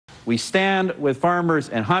We stand with farmers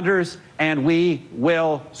and hunters, and we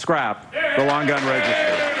will scrap the long gun registry.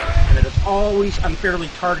 And it has always unfairly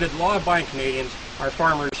targeted law-abiding Canadians, our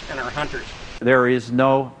farmers and our hunters. There is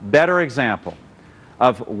no better example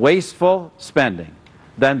of wasteful spending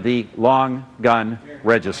than the long gun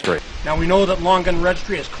registry. Now we know that long gun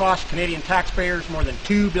registry has cost Canadian taxpayers more than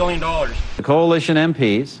 $2 billion. The coalition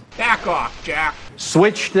MPs Back off, Jack.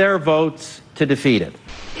 switched their votes to defeat it.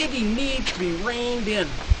 Iggy needs to be reined in.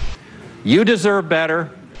 You deserve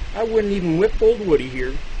better, I wouldn't even whip old Woody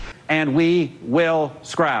here. and we will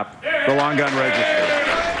scrap the long gun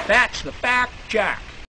registry. That's the fact, Jack.